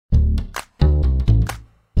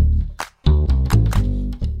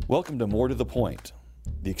Welcome to More to the Point,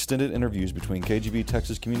 the extended interviews between KGB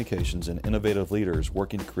Texas Communications and innovative leaders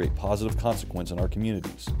working to create positive consequence in our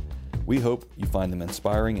communities. We hope you find them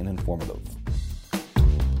inspiring and informative.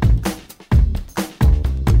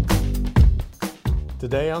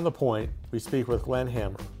 Today on The Point, we speak with Glenn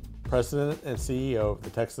Hammer, President and CEO of the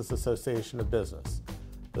Texas Association of Business,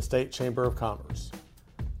 the state chamber of commerce.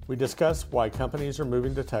 We discuss why companies are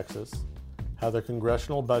moving to Texas, how the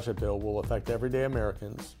congressional budget bill will affect everyday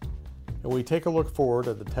Americans, and we take a look forward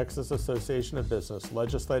at the Texas Association of Business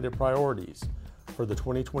legislative priorities for the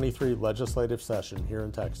 2023 legislative session here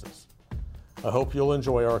in Texas. I hope you'll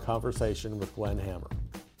enjoy our conversation with Glenn Hammer.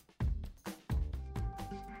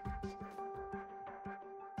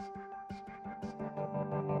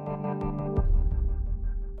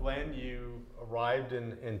 Glenn, you arrived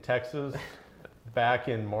in Texas back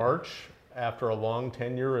in March after a long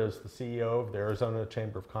tenure as the CEO of the Arizona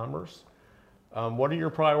Chamber of Commerce. What are your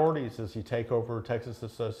priorities as you take over Texas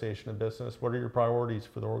Association of Business? What are your priorities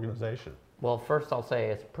for the organization? Well, first I'll say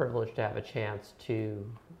it's a privilege to have a chance to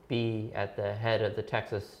be at the head of the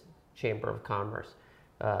Texas Chamber of Commerce.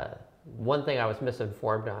 One thing I was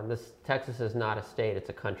misinformed on, Texas is not a state, it's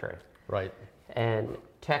a country. Right. And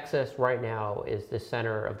Texas right now is the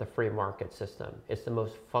center of the free market system. It's the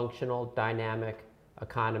most functional, dynamic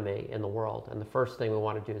economy in the world. And the first thing we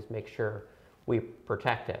want to do is make sure we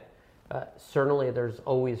protect it. Certainly there's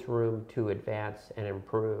always room to advance and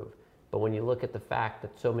improve. But when you look at the fact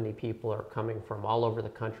that so many people are coming from all over the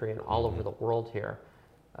country and all over the world here,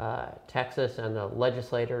 Texas and the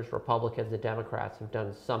legislators, Republicans and Democrats, have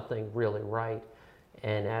done something really right.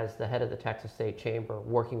 And as the head of the Texas State Chamber,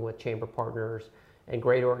 working with chamber partners and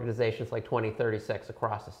great organizations like 2036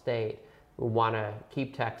 across the state, we want to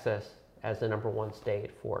keep Texas as the #1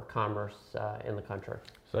 state for commerce in the country.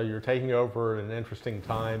 So you're taking over at an interesting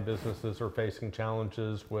time. Businesses are facing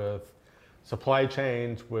challenges with supply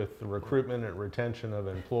chains, with the recruitment and retention of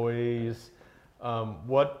employees.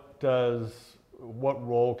 What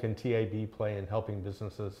role can TAB play in helping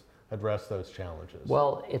businesses address those challenges?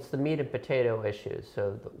 Well, it's the meat and potato issues.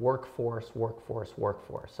 So the workforce.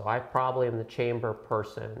 So I probably am the chamber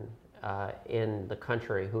person in the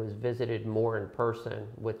country who has visited more in person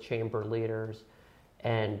with chamber leaders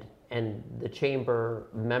and the chamber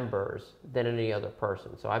members than any other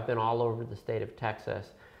person. So I've been all over the state of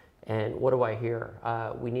Texas, and what do I hear?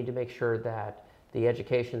 We need to make sure that the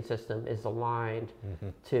education system is aligned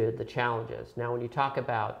to the challenges. Now, when you talk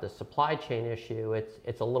about the supply chain issue,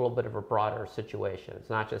 it's a little bit of a broader situation. It's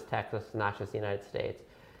not just Texas, it's not just the United States,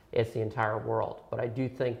 it's the entire world. But I do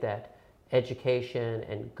think that education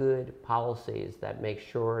and good policies that make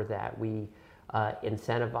sure that we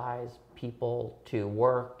incentivize people to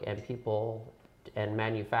work and people and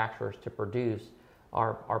manufacturers to produce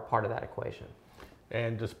are part of that equation.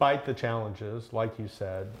 And despite the challenges, like you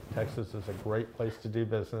said, Texas is a great place to do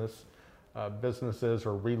business. Businesses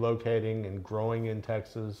are relocating and growing in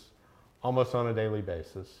Texas almost on a daily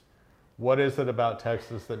basis. What is it about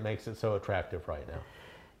Texas that makes it so attractive right now?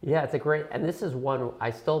 Yeah, it's a great, and this is one, I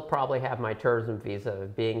still probably have my tourism visa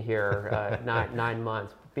being here 9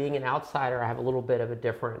 months. Being an outsider, I have a little bit of a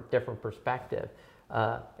different perspective.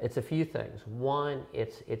 It's a few things. One,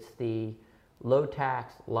 it's the low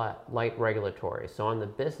tax, light regulatory. So on the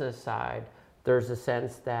business side, there's a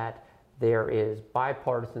sense that there is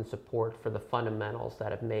bipartisan support for the fundamentals that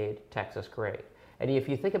have made Texas great. And if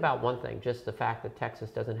you think about one thing, just the fact that Texas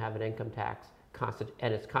doesn't have an income tax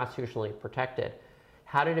and it's constitutionally protected,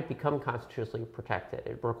 how did it become constitutionally protected?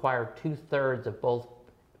 It required 2/3 of both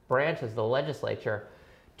branches of the legislature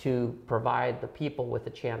to provide the people with a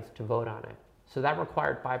chance to vote on it. So that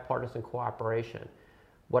required bipartisan cooperation.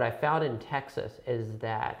 What I found in Texas is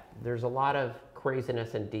that there's a lot of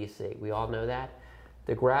craziness in DC. We all know that.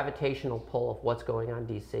 The gravitational pull of what's going on in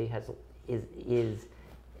DC is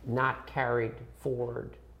not carried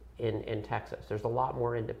forward in Texas. There's a lot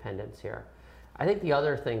more independence here. I think the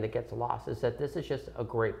other thing that gets lost is that this is just a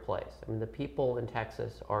great place. I mean, the people in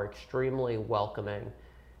Texas are extremely welcoming,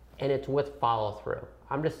 and it's with follow through.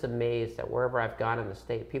 I'm just amazed that wherever I've gone in the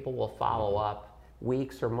state, people will follow up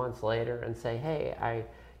weeks or months later and say, hey,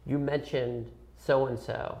 you mentioned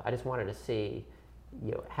so-and-so. I just wanted to see,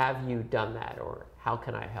 have you done that, or how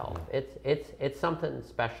can I help? It's something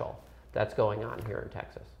special that's going on here in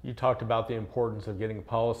Texas. You talked about the importance of getting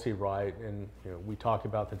policy right, and we talked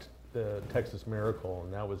about the Texas Miracle,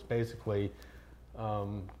 and that was basically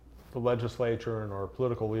the legislature and our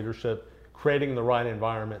political leadership creating the right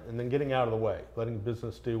environment and then getting out of the way, letting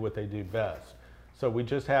business do what they do best. So we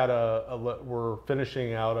just had we're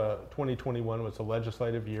finishing out 2021 was a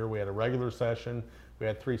legislative year. We had a regular session, we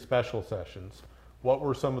had 3 special sessions. What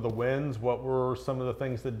were some of the wins? What were some of the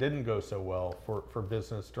things that didn't go so well for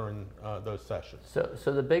business during those sessions?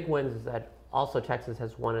 So the big wins is that also Texas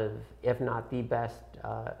has one of, if not the best,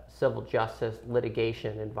 civil justice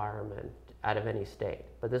litigation environment out of any state.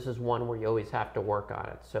 But this is one where you always have to work on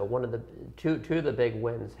it. So one of the two of the big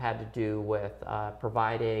wins had to do with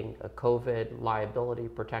providing a COVID liability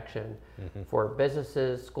protection for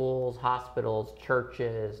businesses, schools, hospitals,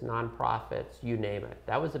 churches, nonprofits, you name it.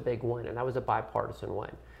 That was a big win, and that was a bipartisan win.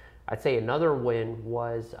 I'd say another win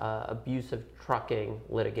was abusive trucking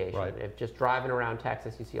litigation. Right. If just driving around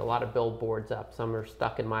Texas, you see a lot of billboards up. Some are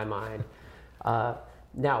stuck in my mind.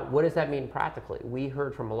 Now, what does that mean practically? We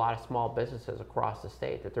heard from a lot of small businesses across the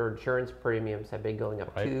state that their insurance premiums have been going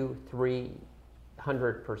up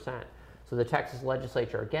 200-300%. So the Texas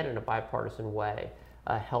legislature, again, in a bipartisan way,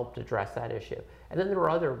 helped address that issue. And then there were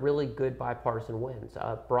other really good bipartisan wins.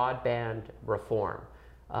 Broadband reform.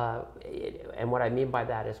 And what I mean by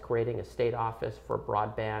that is creating a state office for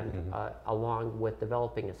broadband, along with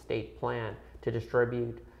developing a state plan to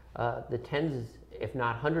distribute the tens, if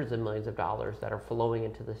not hundreds of millions of dollars that are flowing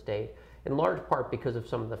into the state, in large part because of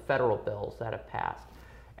some of the federal bills that have passed.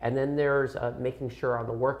 And then there's making sure on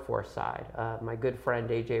the workforce side. My good friend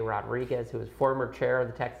AJ Rodriguez, who is former chair of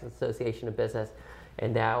the Texas Association of Business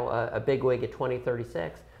and now a bigwig at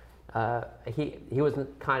 2036, he was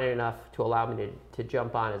kind enough to allow me to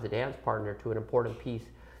jump on as a dance partner to an important piece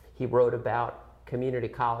he wrote about community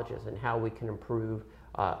colleges and how we can improve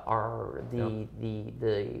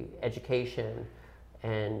the education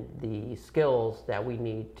and the skills that we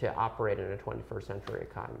need to operate in a 21st century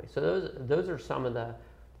economy. So those are some of the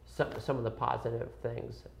positive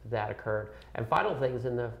things that occurred. And final things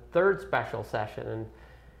in the third special session, and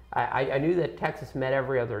I knew that Texas met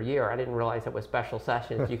every other year. I didn't realize it was special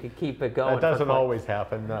sessions. You could keep it going. That doesn't always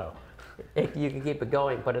happen, no. You can keep it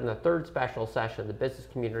going, but in the third special session, the business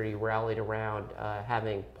community rallied around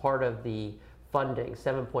having part of the funding,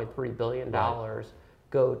 $7.3 billion,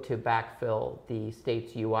 go to backfill the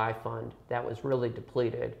state's UI fund that was really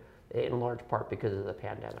depleted in large part because of the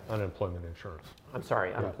pandemic. Unemployment insurance. I'm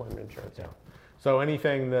sorry, unemployment insurance. Yeah. So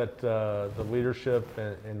anything that the leadership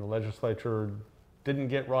and the legislature didn't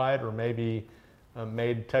get right, or maybe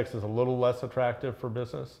made Texas a little less attractive for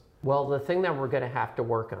business? Well, the thing that we're going to have to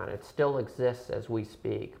work on, it still exists as we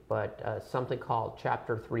speak, but something called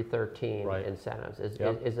Chapter 313 incentives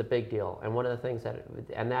is a big deal. And one of the things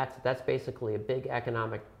that's basically a big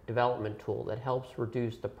economic development tool that helps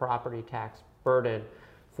reduce the property tax burden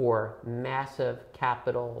for massive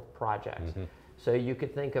capital projects. So you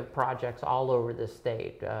could think of projects all over the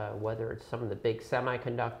state, whether it's some of the big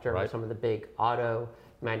semiconductor or some of the big auto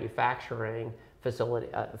manufacturing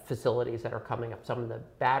facilities that are coming up, some of the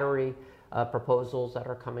battery proposals that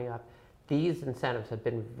are coming up. These incentives have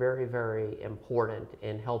been very, very important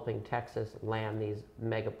in helping Texas land these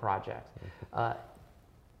mega projects.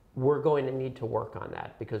 We're going to need to work on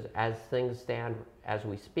that because as things stand as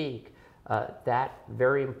we speak, that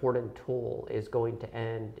very important tool is going to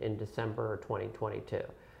end in December 2022.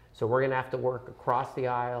 So we're going to have to work across the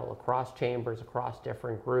aisle, across chambers, across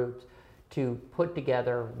different groups to put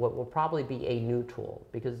together what will probably be a new tool,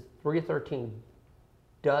 because 313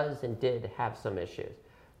 does and did have some issues.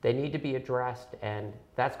 They need to be addressed, and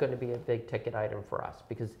that's going to be a big ticket item for us,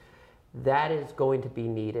 because that is going to be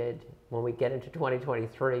needed when we get into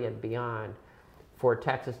 2023 and beyond for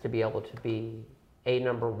Texas to be able to be a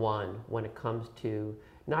number one when it comes to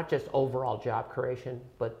not just overall job creation,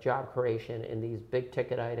 but job creation in these big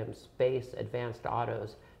ticket items, space, advanced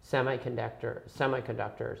autos,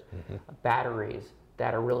 semiconductors, batteries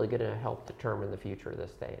that are really going to help determine the future of the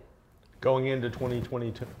state. Going into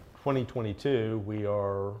 2022,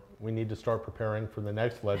 we need to start preparing for the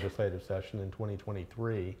next legislative session in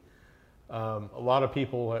 2023. A lot of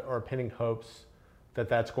people are pinning hopes that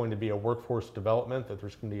that's going to be a workforce development, that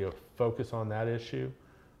there's going to be a focus on that issue.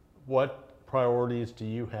 What priorities do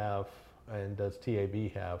you have and does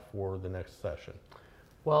TAB have for the next session?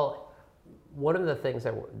 Well, one of the things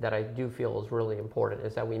that I do feel is really important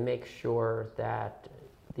is that we make sure that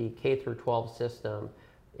the K through 12 system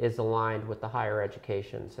is aligned with the higher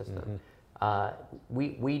education system.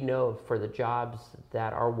 We know for the jobs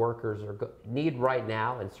that our workers need right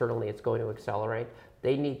now, and certainly it's going to accelerate,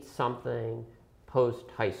 they need something post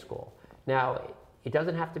high school. Now, it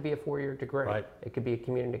doesn't have to be a 4-year degree. It could be a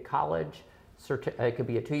community college, it could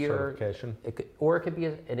be a 2-year certification, or it could be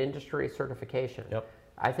an industry certification.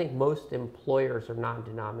 I think most employers are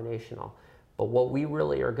non-denominational, but what we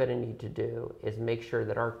really are going to need to do is make sure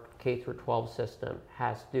that our K through 12 system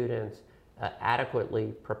has students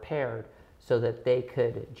adequately prepared so that they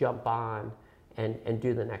could jump on and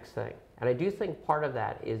do the next thing. And I do think part of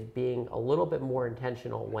that is being a little bit more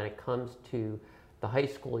intentional when it comes to the high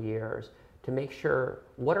school years to make sure,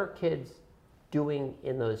 what are kids doing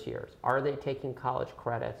in those years? Are they taking college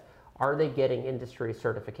credits? Are they getting industry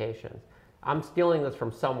certifications? I'm stealing this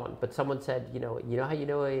from someone, but someone said, you know how you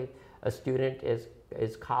know a student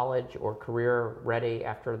is college or career ready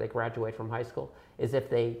after they graduate from high school? Is if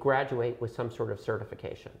they graduate with some sort of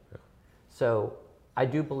certification. Yeah. So I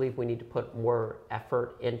do believe we need to put more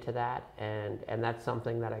effort into that, and that's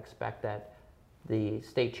something that I expect that the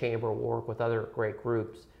State Chamber will work with other great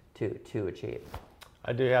groups to achieve.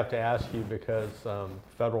 I do have to ask you, because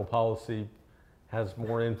federal policy has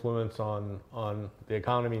more influence on the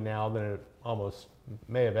economy now than it almost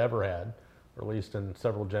may have ever had, or at least in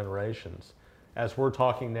several generations. As we're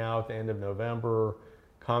talking now at the end of November,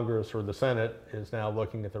 Congress, or the Senate, is now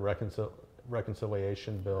looking at the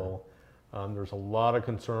reconciliation bill. There's a lot of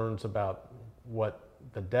concerns about what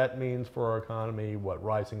the debt means for our economy, what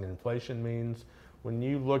rising inflation means. When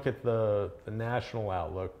you look at the national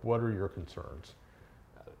outlook, what are your concerns?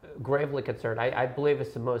 Gravely concerned. I believe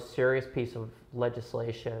it's the most serious piece of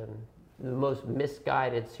legislation, the most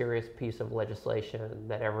misguided serious piece of legislation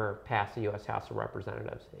that ever passed the U.S. House of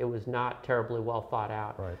Representatives. It was not terribly well thought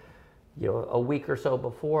out. Right. A week or so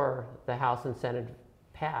before, the House and Senate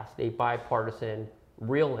passed a bipartisan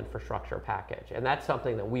real infrastructure package. And that's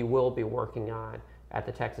something that we will be working on at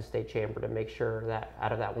the Texas State Chamber to make sure that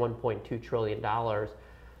out of that $1.2 trillion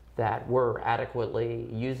that we're adequately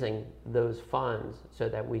using those funds so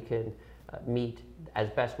that we can meet as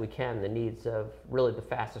best we can the needs of really the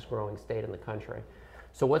fastest growing state in the country.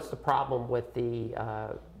 So what's the problem with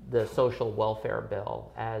the social welfare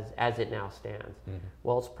bill as it now stands? Mm-hmm.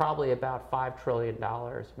 Well, it's probably about $5 trillion.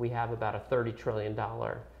 We have about a $30 trillion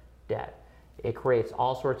debt. It creates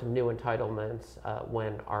all sorts of new entitlements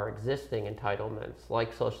when our existing entitlements,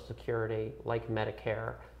 like Social Security, like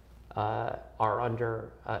Medicare, are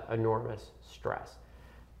under enormous stress.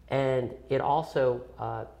 And it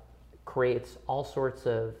also creates all sorts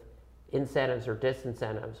of incentives or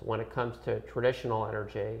disincentives when it comes to traditional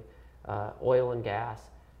energy, oil and gas,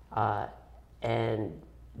 and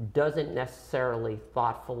doesn't necessarily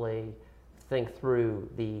thoughtfully think through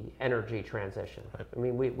the energy transition. Right. I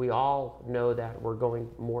mean, we all know that we're going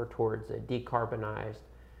more towards a decarbonized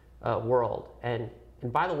world. And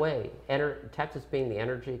by the way, Texas being the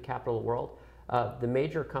energy capital of the world, the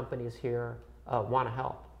major companies here want to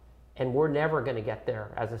help. And we're never going to get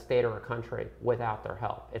there as a state or a country without their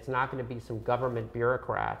help. It's not going to be some government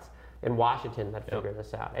bureaucrats in Washington that figure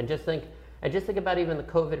this out. And just think about even the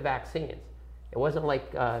COVID vaccines. It wasn't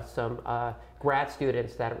like some grad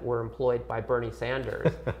students that were employed by Bernie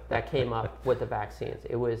Sanders that came up with the vaccines.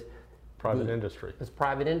 It was private industry. It was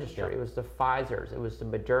private industry. Yeah. It was the Pfizers. It was the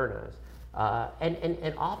Modernas.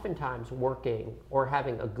 And oftentimes working or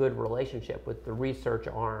having a good relationship with the research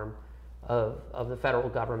arm of the federal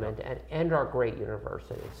government and our great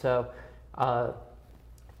universities. So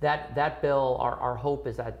that bill, our hope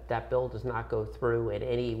is that bill does not go through in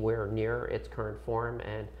anywhere near its current form.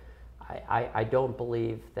 And I don't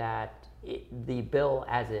believe that the bill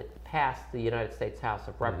as it passed the United States House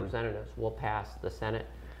of Representatives will pass the Senate.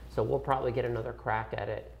 So we'll probably get another crack at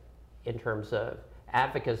it in terms of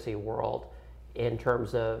advocacy world, in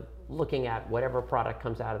terms of looking at whatever product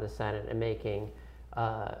comes out of the Senate and making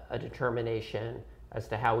a determination as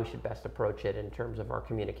to how we should best approach it in terms of our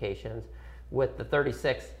communications with the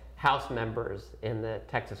 36 House members in the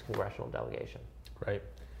Texas congressional delegation. Great.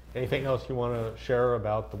 Anything else you want to share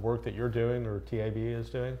about the work that you're doing or TAB is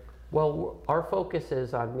doing? Well, our focus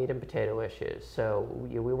is on meat and potato issues. So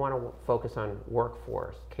we want to focus on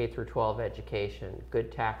workforce, K through 12 education,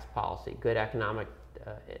 good tax policy, good economic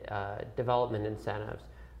development incentives,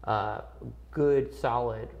 good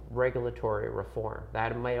solid regulatory reform.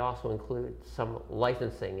 That might also include some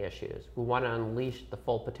licensing issues. We want to unleash the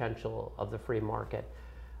full potential of the free market,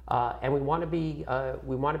 and we want to be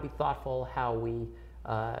thoughtful how we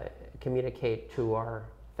communicate to our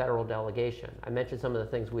federal delegation. I mentioned some of the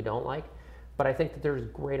things we don't like, but I think that there's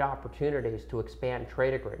great opportunities to expand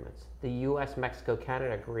trade agreements. The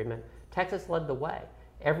U.S.-Mexico-Canada agreement, Texas led the way.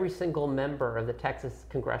 Every single member of the Texas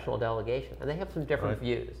congressional delegation, and they have some different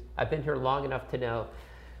views. I've been here long enough to know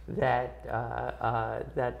that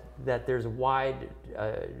that there's wide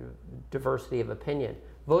diversity of opinion,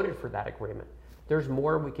 voted for that agreement. There's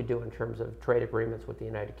more we could do in terms of trade agreements with the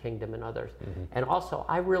United Kingdom and others. Mm-hmm. And also,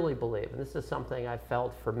 I really believe, and this is something I've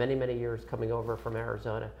felt for many, many years coming over from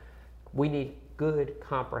Arizona, we need good,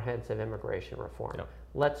 comprehensive immigration reform. Yep.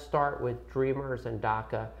 Let's start with Dreamers and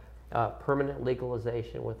DACA, permanent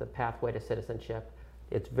legalization with a pathway to citizenship,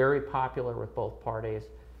 It's very popular with both parties.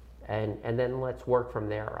 And then let's work from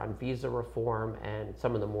there on visa reform and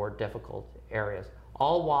some of the more difficult areas,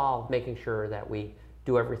 all while making sure that we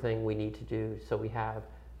do everything we need to do so we have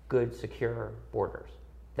good, secure borders.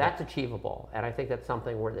 That's achievable, and I think that's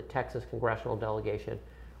something where the Texas congressional delegation,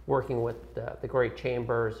 working with the great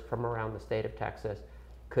chambers from around the state of Texas,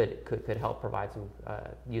 could help provide some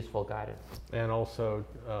useful guidance. And also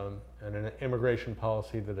an immigration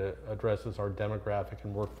policy that addresses our demographic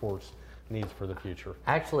and workforce needs for the future.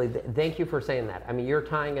 Actually, thank you for saying that. I mean, you're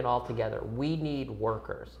tying it all together. We need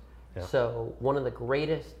workers. Yeah. So one of the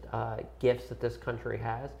greatest gifts that this country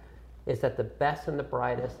has is that the best and the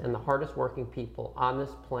brightest and the hardest working people on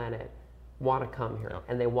this planet want to come here,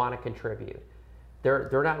 and they want to contribute.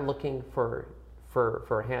 They're not looking for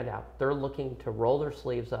a handout. They're looking to roll their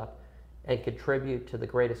sleeves up and contribute to the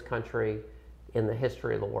greatest country in the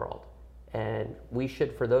history of the world. And we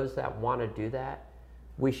should, for those that want to do that,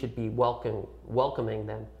 we should be welcoming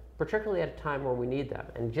them, particularly at a time where we need them.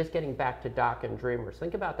 And just getting back to DACA and Dreamers,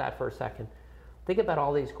 think about that for a second. Think about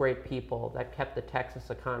all these great people that kept the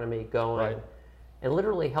Texas economy going, and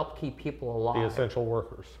literally helped keep people alive. The essential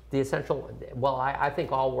workers. The essential, well, I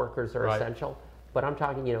think all workers are essential, but I'm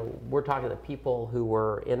talking, we're talking the people who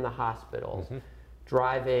were in the hospitals,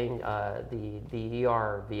 driving the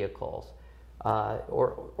ER vehicles,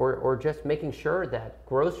 or just making sure that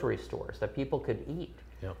grocery stores, that people could eat.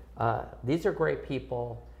 These are great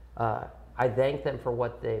people. I thank them for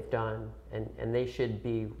what they've done, and they should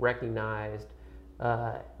be recognized,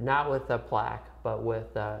 not with a plaque, but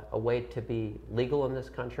with a way to be legal in this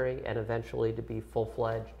country and eventually to be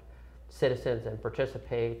full-fledged citizens and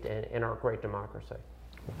participate in our great democracy.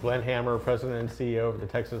 Glenn Hammer, President and CEO of the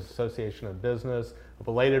Texas Association of Business. A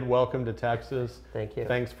belated welcome to Texas. Thank you.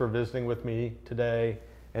 Thanks for visiting with me today,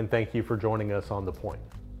 and thank you for joining us on The Point.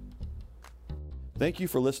 Thank you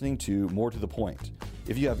for listening to More to the Point.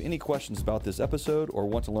 If you have any questions about this episode or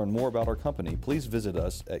want to learn more about our company, please visit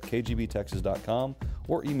us at kgbtexas.com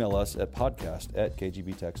or email us at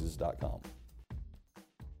podcast@kgbtexas.com.